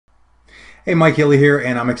Hey, Mike Healy here,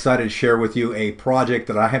 and I'm excited to share with you a project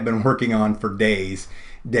that I have been working on for days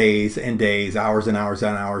and days, hours and hours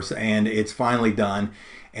and hours, and it's finally done.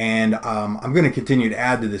 And I'm going to continue to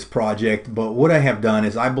add to this project, but what I have done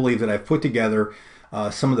is I believe that I've put together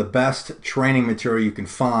some of the best training material you can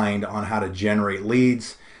find on how to generate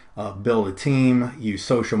leads, build a team, use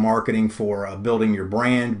social marketing for building your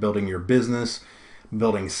brand, building your business,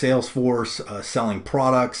 building Salesforce, selling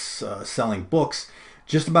products, selling books,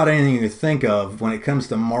 just about anything you think of when it comes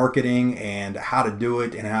to marketing and how to do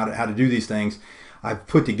it and how to do these things. I've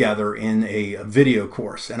put together in a video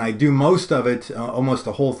course, and I do most of it, almost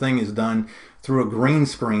the whole thing is done through a green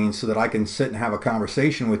screen so that I can sit and have a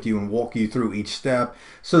conversation with you and walk you through each step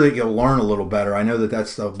so that you'll learn a little better. I know that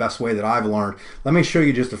that's the best way that I've learned. Let me show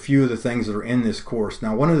you just a few of the things that are in this course.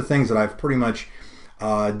 Now, one of the things that I've pretty much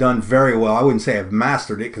done very well, I wouldn't say I've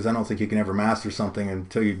mastered it because I don't think you can ever master something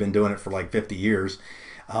until you've been doing it for like 50 years,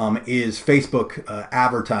 is Facebook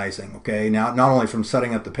advertising. Okay, now not only from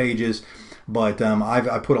setting up the pages, but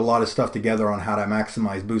I put a lot of stuff together on how to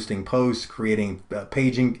maximize boosting posts, creating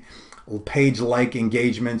page-like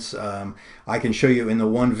engagements. I can show you in the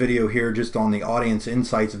one video here, just on the audience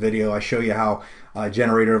insights video, I show you how I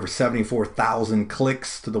generated over 74,000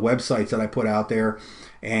 clicks to the websites that I put out there.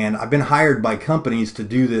 And I've been hired by companies to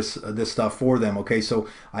do this stuff for them. Okay, so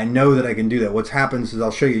I know that I can do that. What happens is,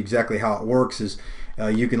 I'll show you exactly how it works, is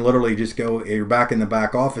you can literally just go, you're back in the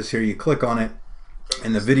back office here, you click on it,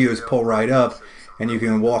 and the videos pull right up, and you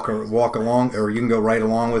can walk along, or you can go right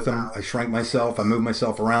along with them. I shrink myself, I move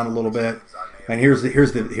myself around a little bit, and here's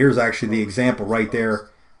actually the example right there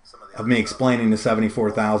of me explaining the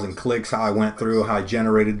 74,000 clicks, how I went through, how I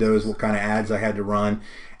generated those, what kind of ads I had to run.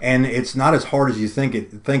 And it's not as hard as you think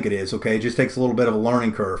it is. Okay, it just takes a little bit of a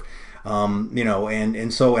learning curve. You know,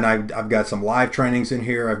 and I've got some live trainings in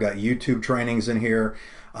here. I've got YouTube trainings in here.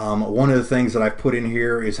 One of the things that I've put in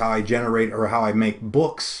here is how I generate, or how I make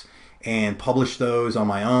books and publish those on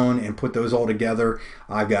my own and put those all together.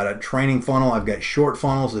 I've got a training funnel. I've got short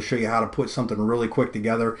funnels to show you how to put something really quick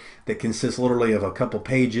together that consists literally of a couple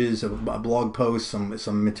pages of a blog post,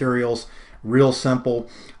 some materials, real simple.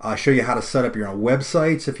 I show you how to set up your own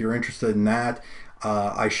websites if you're interested in that.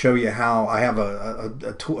 I show you how I have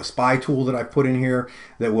a spy tool that I put in here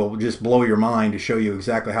that will just blow your mind, to show you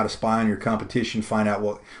exactly how to spy on your competition, find out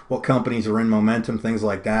what companies are in momentum, things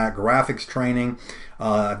like that. Graphics training.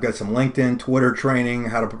 I've got some LinkedIn, Twitter training,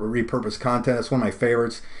 how to repurpose content. That's one of my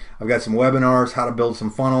favorites. I've got some webinars, how to build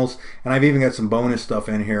some funnels, and I've even got some bonus stuff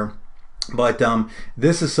in here. But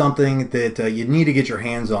this is something that you need to get your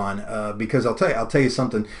hands on, because I'll tell you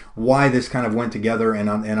something, why this kind of went together, and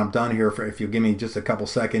I'm done here. For, if you give me just a couple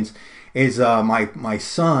seconds, is my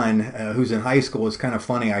son, who's in high school. It's kind of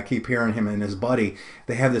funny. I keep hearing him and his buddy.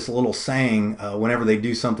 They have this little saying whenever they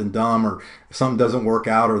do something dumb, or something doesn't work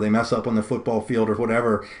out, or they mess up on the football field or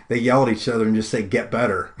whatever. They yell at each other and just say, "Get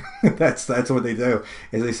better." That's what they do.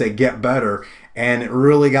 Is they say, "Get better." And it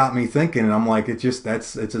really got me thinking, and I'm like, it's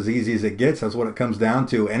as easy as it gets. That's what it comes down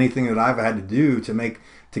to. Anything that I've had to do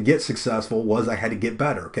to get successful was I had to get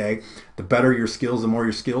better. Okay, the better your skills, the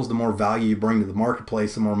more value you bring to the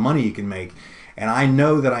marketplace, the more money you can make. And I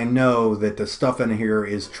know that the stuff in here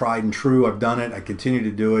is tried and true. I've done it. I continue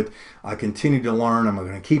to do it. I continue to learn. I'm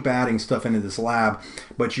going to keep adding stuff into this lab.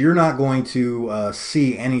 But you're not going to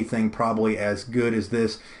see anything probably as good as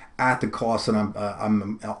this at the cost that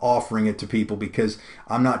I'm offering it to people, because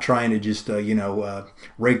I'm not trying to just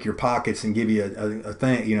rake your pockets and give you a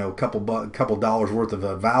thing, a couple dollars worth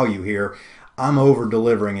of value here. I'm over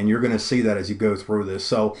delivering, and you're going to see that as you go through this.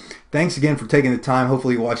 So thanks again for taking the time.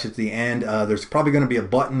 Hopefully you watch it to the end. There's probably going to be a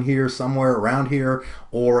button here somewhere around here,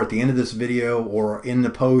 or at the end of this video, or in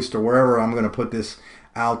the post, or wherever I'm going to put this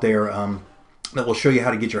out there, that will show you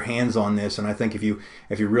how to get your hands on this. And I think if you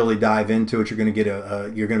really dive into it, you're going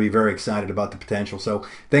to be very excited about the potential. So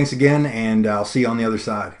thanks again, and I'll see you on the other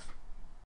side.